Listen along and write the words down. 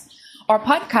Our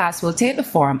podcast will take the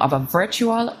form of a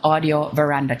virtual audio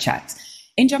veranda chat.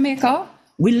 In Jamaica,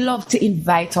 we love to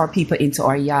invite our people into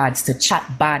our yards to chat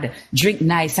bad, drink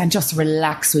nice, and just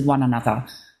relax with one another.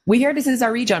 We hear this is a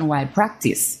region-wide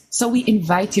practice, so we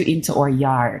invite you into our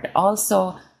yard,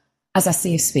 also as a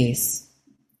safe space.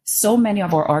 So many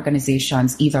of our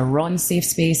organizations either run safe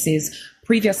spaces,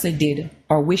 previously did,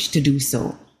 or wish to do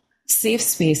so. Safe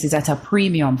space is at a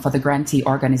premium for the grantee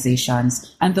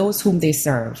organizations and those whom they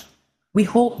serve. We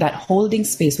hope that holding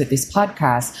space with this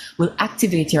podcast will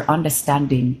activate your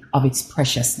understanding of its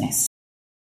preciousness.